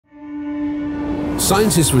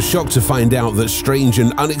Scientists were shocked to find out that strange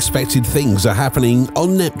and unexpected things are happening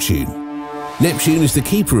on Neptune. Neptune is the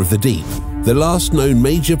keeper of the deep, the last known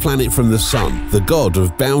major planet from the Sun, the god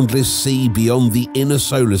of boundless sea beyond the inner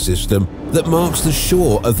solar system that marks the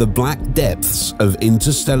shore of the black depths of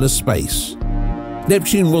interstellar space.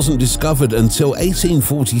 Neptune wasn't discovered until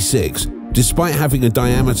 1846, despite having a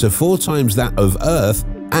diameter 4 times that of Earth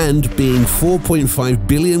and being 4.5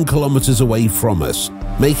 billion kilometers away from us,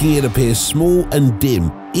 making it appear small and dim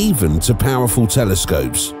even to powerful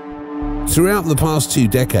telescopes. Throughout the past 2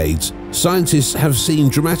 decades, scientists have seen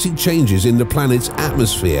dramatic changes in the planet's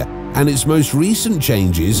atmosphere, and its most recent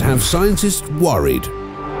changes have scientists worried.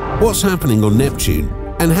 What's happening on Neptune,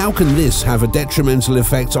 and how can this have a detrimental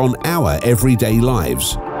effect on our everyday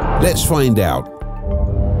lives? Let's find out.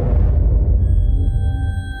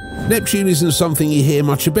 Neptune isn't something you hear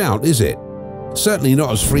much about, is it? Certainly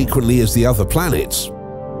not as frequently as the other planets.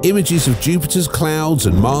 Images of Jupiter's clouds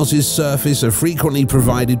and Mars's surface are frequently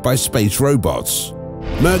provided by space robots.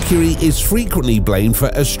 Mercury is frequently blamed for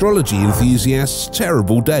astrology enthusiasts'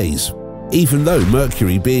 terrible days, even though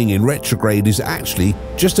Mercury being in retrograde is actually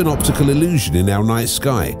just an optical illusion in our night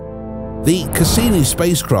sky. The Cassini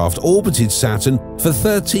spacecraft orbited Saturn for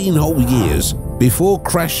 13 whole years before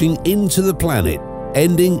crashing into the planet,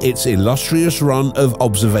 ending its illustrious run of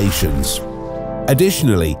observations.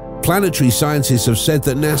 Additionally, planetary scientists have said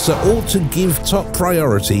that NASA ought to give top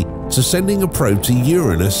priority to sending a probe to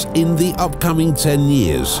Uranus in the upcoming 10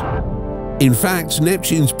 years. In fact,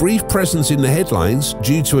 Neptune's brief presence in the headlines,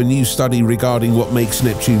 due to a new study regarding what makes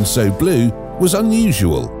Neptune so blue, was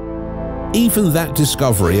unusual. Even that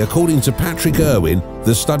discovery, according to Patrick Irwin,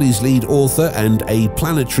 the study's lead author and a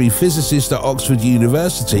planetary physicist at Oxford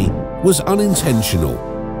University, was unintentional.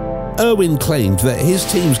 Irwin claimed that his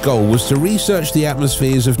team's goal was to research the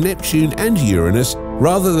atmospheres of Neptune and Uranus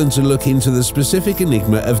rather than to look into the specific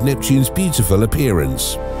enigma of Neptune's beautiful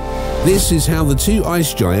appearance. This is how the 2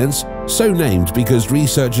 ice giants, so named because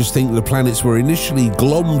researchers think the planets were initially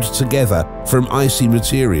glommed together from icy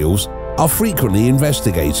materials, are frequently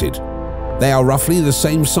investigated. They are roughly the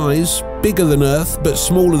same size, bigger than Earth but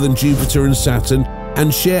smaller than Jupiter and Saturn,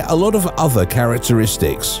 and share a lot of other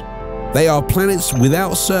characteristics. They are planets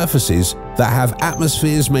without surfaces that have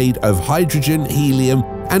atmospheres made of hydrogen, helium,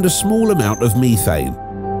 and a small amount of methane.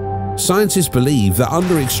 Scientists believe that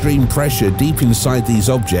under extreme pressure deep inside these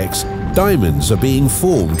objects, diamonds are being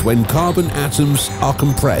formed when carbon atoms are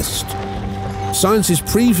compressed.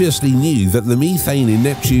 Scientists previously knew that the methane in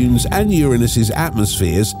Neptune's and Uranus's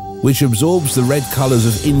atmospheres, which absorbs the red colors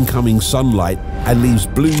of incoming sunlight and leaves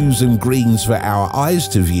blues and greens for our eyes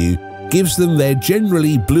to view, gives them their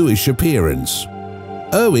generally bluish appearance.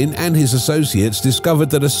 Irwin and his associates discovered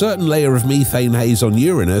that a certain layer of methane haze on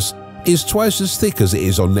Uranus is twice as thick as it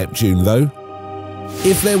is on Neptune, though.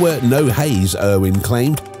 If there were no haze, Irwin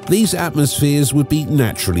claimed, these atmospheres would be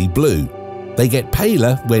naturally blue. They get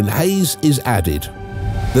paler when haze is added.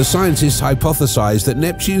 The scientists hypothesized that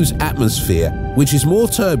Neptune's atmosphere, which is more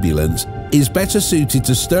turbulent, is better suited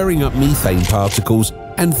to stirring up methane particles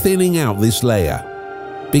and thinning out this layer.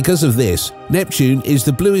 Because of this, Neptune is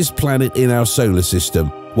the bluest planet in our solar system,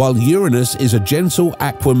 while Uranus is a gentle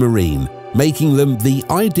aquamarine, making them the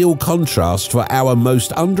ideal contrast for our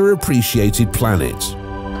most underappreciated planet.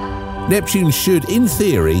 Neptune should, in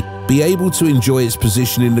theory, be able to enjoy its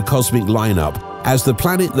position in the cosmic lineup as the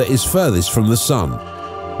planet that is furthest from the Sun.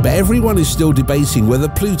 But everyone is still debating whether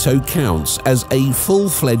Pluto counts as a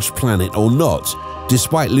full-fledged planet or not,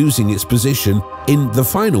 despite losing its position in the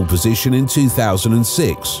final position in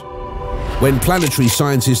 2006. When planetary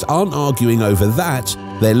scientists aren't arguing over that,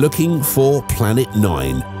 they're looking for Planet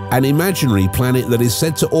 9, an imaginary planet that is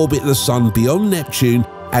said to orbit the Sun beyond Neptune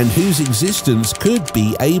and whose existence could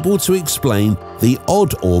be able to explain the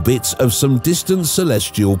odd orbits of some distant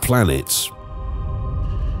celestial planets.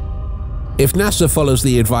 If NASA follows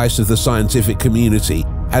the advice of the scientific community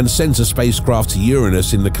and sends a spacecraft to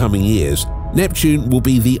Uranus in the coming years, Neptune will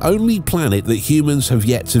be the only planet that humans have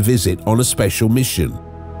yet to visit on a special mission.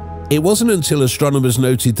 It wasn't until astronomers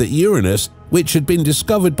noted that Uranus, which had been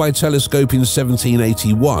discovered by telescope in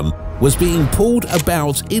 1781, was being pulled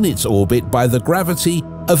about in its orbit by the gravity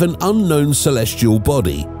of an unknown celestial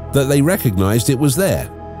body, that they recognized it was there.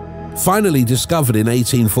 Finally discovered in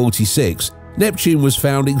 1846, Neptune was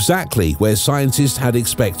found exactly where scientists had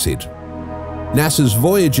expected. NASA's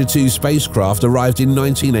Voyager 2 spacecraft arrived in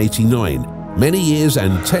 1989, many years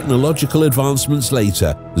and technological advancements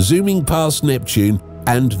later, zooming past Neptune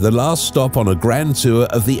and the last stop on a grand tour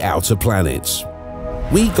of the outer planets.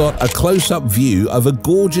 We got a close-up view of a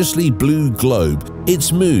gorgeously blue globe,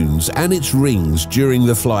 its moons and its rings during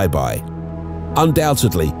the flyby.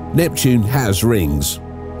 Undoubtedly, Neptune has rings.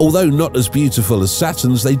 Although not as beautiful as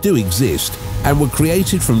Saturn's, they do exist and were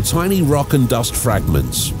created from tiny rock and dust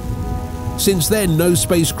fragments. Since then, no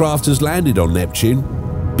spacecraft has landed on Neptune.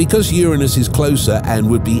 Because Uranus is closer and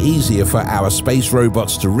would be easier for our space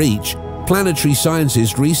robots to reach, planetary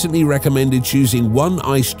scientists recently recommended choosing one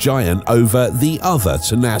ice giant over the other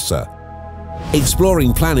to NASA.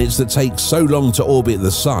 Exploring planets that take so long to orbit the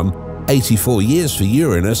Sun, 84 years for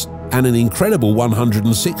Uranus and an incredible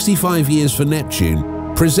 165 years for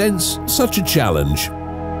Neptune, presents such a challenge.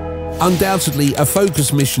 Undoubtedly, a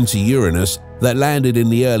focused mission to Uranus that landed in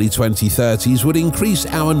the early 2030s would increase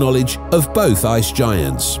our knowledge of both ice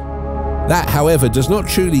giants. That, however, does not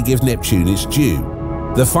truly give Neptune its due.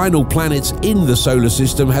 The final planet in the solar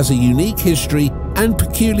system has a unique history and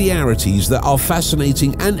peculiarities that are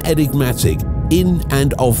fascinating and enigmatic in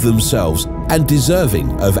and of themselves and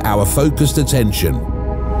deserving of our focused attention.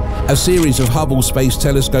 A series of Hubble Space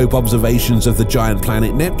Telescope observations of the giant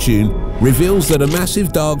planet Neptune reveals that a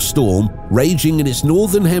massive dark storm raging in its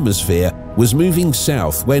northern hemisphere was moving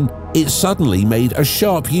south when it suddenly made a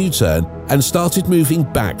sharp U-turn and started moving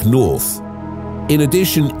back north. In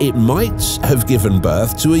addition, it might have given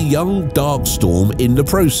birth to a young dark storm in the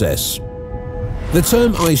process. The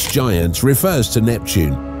term ice giant refers to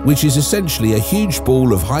Neptune, which is essentially a huge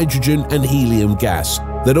ball of hydrogen and helium gas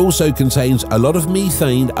that also contains a lot of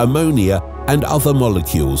methane, ammonia, and other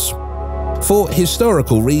molecules. For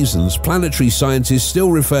historical reasons, planetary scientists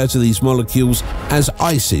still refer to these molecules as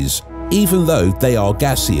ices, even though they are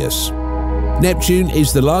gaseous. Neptune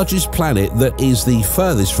is the largest planet that is the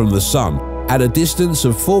furthest from the Sun, at a distance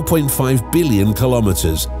of 4.5 billion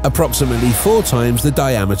kilometers, approximately 4 times the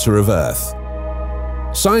diameter of Earth.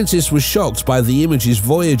 Scientists were shocked by the images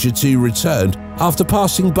Voyager 2 returned after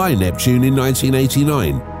passing by Neptune in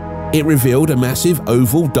 1989. It revealed a massive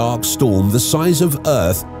oval dark storm the size of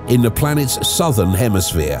Earth in the planet's southern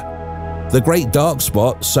hemisphere. The Great Dark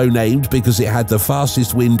Spot, so named because it had the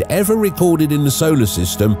fastest wind ever recorded in the solar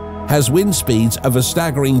system, has wind speeds of a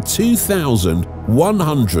staggering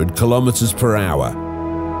 2,100 kilometers per hour.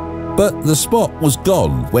 But the spot was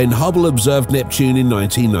gone when Hubble observed Neptune in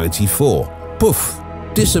 1994. Poof!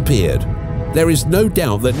 Disappeared. There is no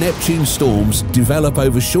doubt that Neptune storms develop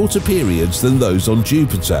over shorter periods than those on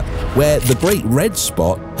Jupiter, where the Great Red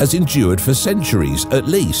Spot has endured for centuries at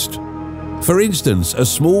least. For instance, a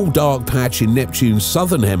small dark patch in Neptune's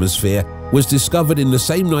southern hemisphere was discovered in the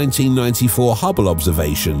same 1994 Hubble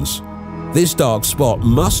observations. This dark spot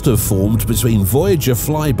must have formed between Voyager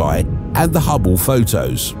flyby and the Hubble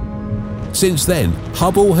photos. Since then,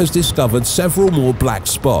 Hubble has discovered several more black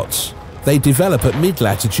spots. They develop at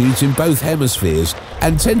mid-latitudes in both hemispheres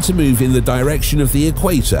and tend to move in the direction of the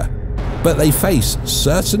equator, but they face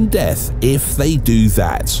certain death if they do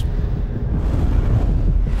that.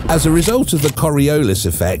 As a result of the Coriolis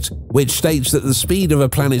effect, which states that the speed of a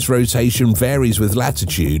planet's rotation varies with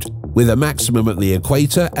latitude, with a maximum at the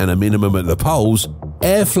equator and a minimum at the poles,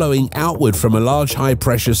 air flowing outward from a large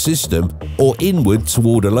high-pressure system or inward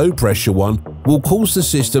toward a low-pressure one will cause the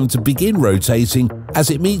system to begin rotating as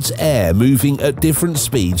it meets air moving at different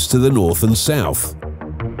speeds to the north and south.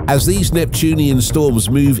 As these Neptunian storms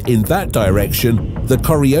move in that direction, the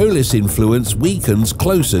Coriolis influence weakens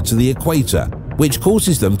closer to the equator, which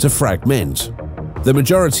causes them to fragment. The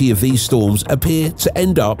majority of these storms appear to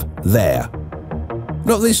end up there.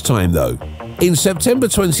 Not this time though. In September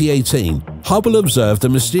 2018, Hubble observed a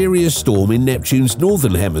mysterious storm in Neptune's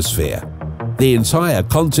northern hemisphere. The entire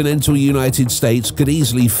continental United States could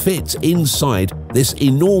easily fit inside this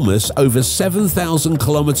enormous, over 7,000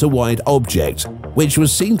 kilometer wide object, which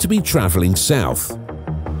was seen to be traveling south.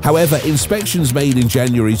 However, inspections made in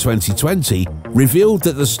January 2020 revealed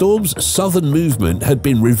that the storm's southern movement had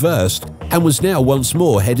been reversed and was now once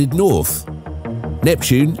more headed north.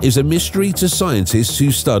 Neptune is a mystery to scientists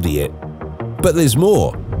who study it. But there's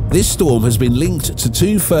more. This storm has been linked to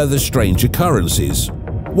 2 further strange occurrences.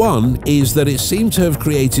 One is that it seemed to have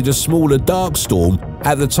created a smaller dark storm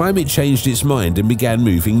at the time it changed its mind and began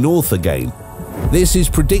moving north again. This is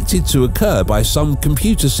predicted to occur by some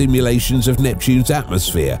computer simulations of Neptune's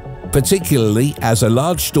atmosphere, particularly as a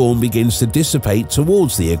large storm begins to dissipate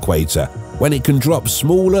towards the equator, when it can drop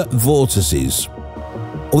smaller vortices.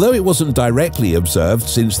 Although it wasn't directly observed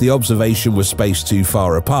since the observation was spaced too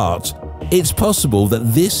far apart, it's possible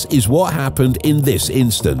that this is what happened in this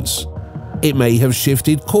instance. It may have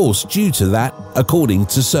shifted course due to that, according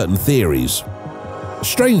to certain theories.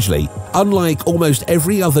 Strangely, unlike almost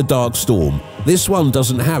every other dark storm, this one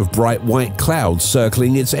doesn't have bright white clouds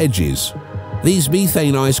circling its edges. These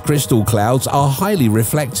methane ice crystal clouds are highly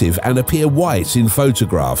reflective and appear white in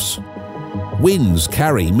photographs. Winds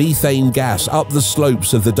carry methane gas up the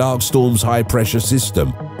slopes of the dark storm's high-pressure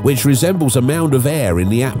system, which resembles a mound of air in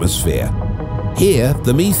the atmosphere. Here,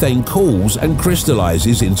 the methane cools and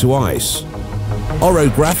crystallizes into ice.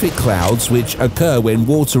 Orographic clouds, which occur when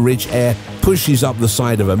water-rich air pushes up the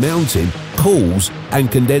side of a mountain, cools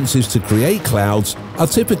and condenses to create clouds, are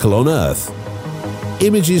typical on Earth.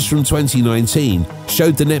 Images from 2019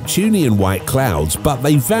 showed the Neptunian white clouds, but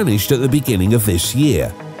they vanished at the beginning of this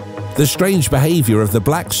year. The strange behavior of the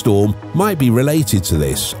black storm might be related to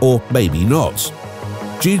this, or maybe not.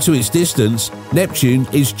 Due to its distance, Neptune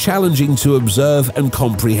is challenging to observe and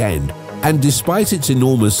comprehend, and despite its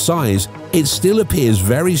enormous size, it still appears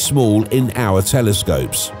very small in our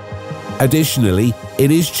telescopes. Additionally, it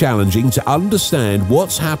is challenging to understand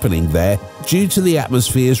what's happening there due to the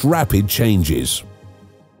atmosphere's rapid changes.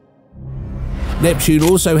 Neptune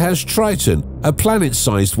also has Triton, a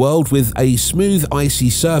planet-sized world with a smooth, icy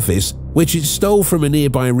surface which it stole from a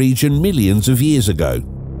nearby region millions of years ago.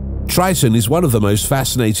 Triton is one of the most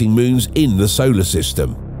fascinating moons in the solar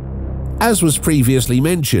system. As was previously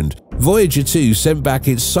mentioned, Voyager 2 sent back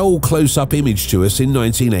its sole close-up image to us in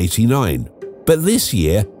 1989. But this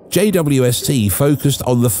year, JWST focused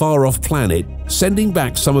on the far-off planet, sending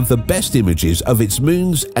back some of the best images of its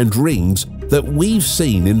moons and rings that we've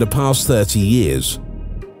seen in the past 30 years.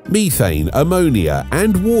 Methane, ammonia,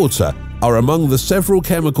 and water are among the several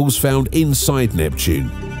chemicals found inside Neptune.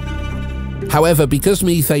 However, because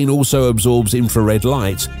methane also absorbs infrared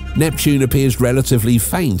light, Neptune appears relatively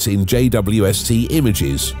faint in JWST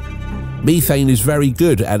images. Methane is very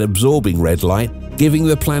good at absorbing red light, giving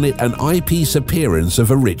the planet an eyepiece appearance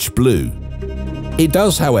of a rich blue. It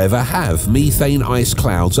does, however, have methane ice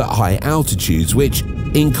clouds at high altitudes which,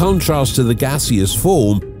 in contrast to the gaseous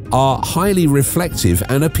form, are highly reflective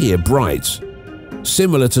and appear bright.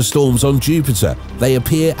 Similar to storms on Jupiter, they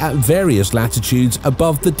appear at various latitudes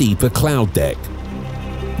above the deeper cloud deck.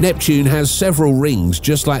 Neptune has several rings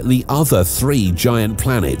just like the other 3 giant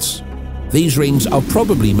planets. These rings are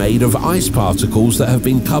probably made of ice particles that have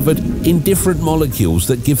been covered in different molecules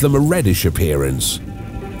that give them a reddish appearance.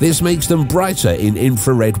 This makes them brighter in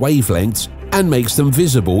infrared wavelengths and makes them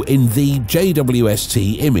visible in the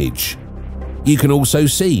JWST image. You can also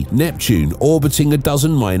see Neptune orbiting a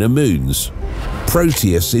dozen minor moons.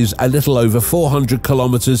 Proteus is a little over 400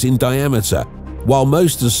 kilometers in diameter, while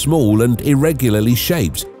most are small and irregularly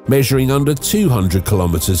shaped, measuring under 200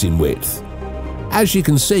 kilometers in width. As you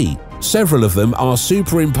can see, several of them are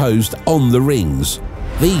superimposed on the rings.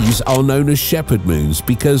 These are known as shepherd moons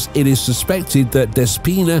because it is suspected that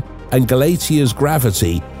Despina and Galatia's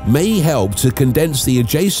gravity may help to condense the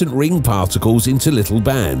adjacent ring particles into little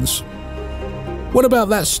bands. What about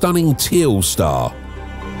that stunning teal star?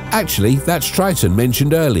 Actually, that's Triton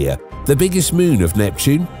mentioned earlier, the biggest moon of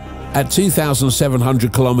Neptune. At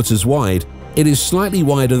 2,700 kilometers wide, it is slightly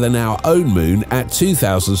wider than our own moon at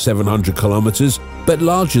 2,700 kilometers, but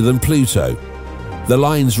larger than Pluto. The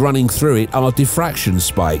lines running through it are diffraction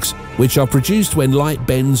spikes, which are produced when light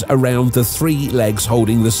bends around the 3 legs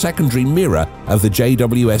holding the secondary mirror of the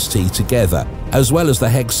JWST together, as well as the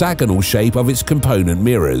hexagonal shape of its component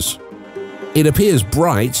mirrors. It appears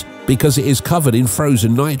bright because it is covered in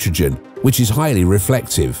frozen nitrogen, which is highly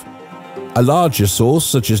reflective. A larger source,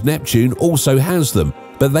 such as Neptune, also has them,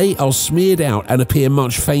 but they are smeared out and appear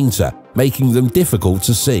much fainter, making them difficult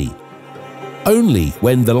to see. Only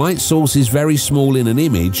when the light source is very small in an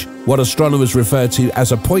image, what astronomers refer to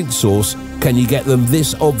as a point source, can you get them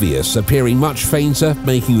this obvious, appearing much fainter,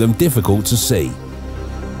 making them difficult to see.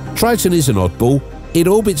 Triton is an oddball. It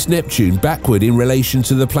orbits Neptune backward in relation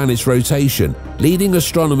to the planet's rotation, leading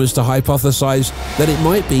astronomers to hypothesize that it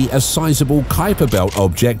might be a sizable Kuiper Belt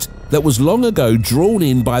object that was long ago drawn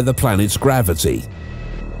in by the planet's gravity.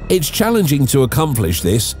 It's challenging to accomplish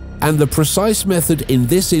this, and the precise method in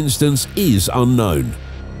this instance is unknown.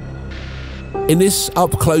 In this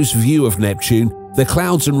up-close view of Neptune, the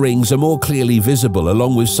clouds and rings are more clearly visible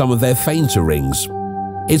along with some of their fainter rings.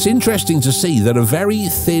 It's interesting to see that a very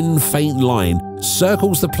thin, faint line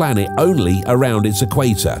circles the planet only around its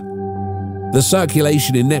equator. The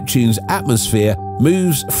circulation in Neptune's atmosphere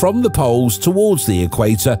moves from the poles towards the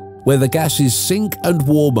equator, where the gases sink and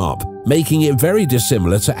warm up, making it very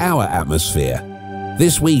dissimilar to our atmosphere.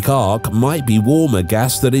 This weak arc might be warmer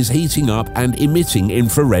gas that is heating up and emitting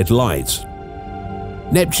infrared light.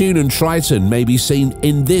 Neptune and Triton may be seen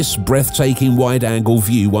in this breathtaking wide-angle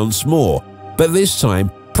view once more, but this time,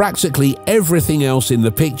 practically everything else in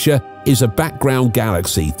the picture is a background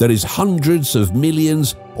galaxy that is hundreds of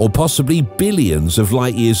millions or possibly billions of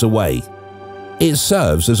light years away. It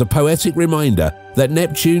serves as a poetic reminder that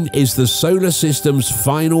Neptune is the solar system's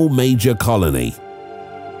final major colony.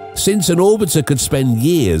 Since an orbiter could spend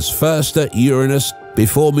years first at Uranus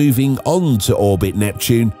before moving on to orbit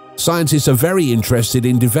Neptune, scientists are very interested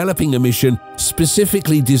in developing a mission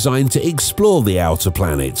specifically designed to explore the outer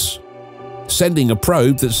planets. Sending a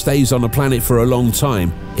probe that stays on a planet for a long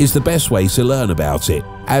time is the best way to learn about it,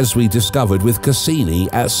 as we discovered with Cassini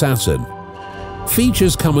at Saturn.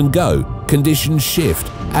 Features come and go, conditions shift,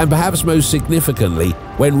 and perhaps most significantly,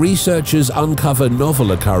 when researchers uncover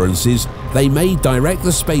novel occurrences, they may direct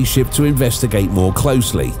the spaceship to investigate more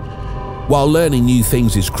closely. While learning new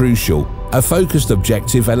things is crucial, a focused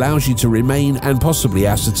objective allows you to remain and possibly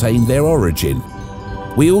ascertain their origin.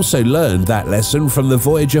 We also learned that lesson from the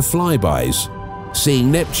Voyager flybys.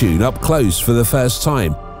 Seeing Neptune up close for the first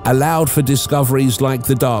time allowed for discoveries like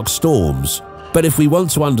the dark storms, but if we want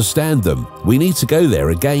to understand them, we need to go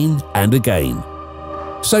there again and again.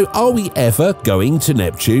 So are we ever going to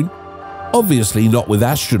Neptune? Obviously not with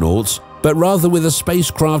astronauts, but rather with a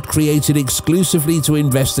spacecraft created exclusively to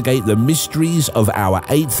investigate the mysteries of our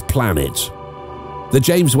 8th planet. The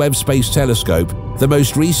James Webb Space Telescope, the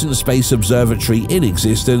most recent space observatory in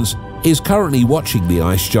existence, is currently watching the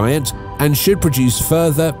ice giant and should produce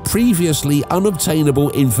further, previously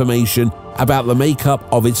unobtainable information about the makeup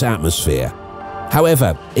of its atmosphere.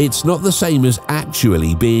 However, it's not the same as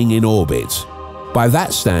actually being in orbit. By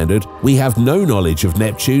that standard, we have no knowledge of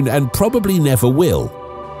Neptune and probably never will.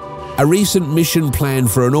 A recent mission plan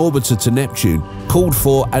for an orbiter to Neptune called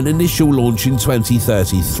for an initial launch in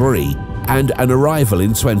 2033 and an arrival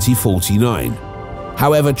in 2049.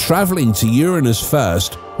 However, traveling to Uranus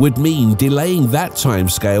first would mean delaying that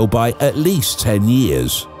timescale by at least 10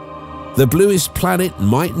 years. The bluest planet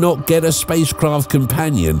might not get a spacecraft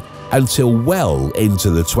companion until well into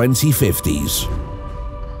the 2050s.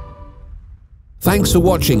 Thanks for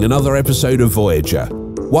watching another episode of Voyager.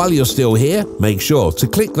 While you're still here, make sure to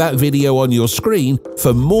click that video on your screen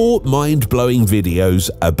for more mind-blowing videos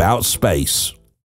about space.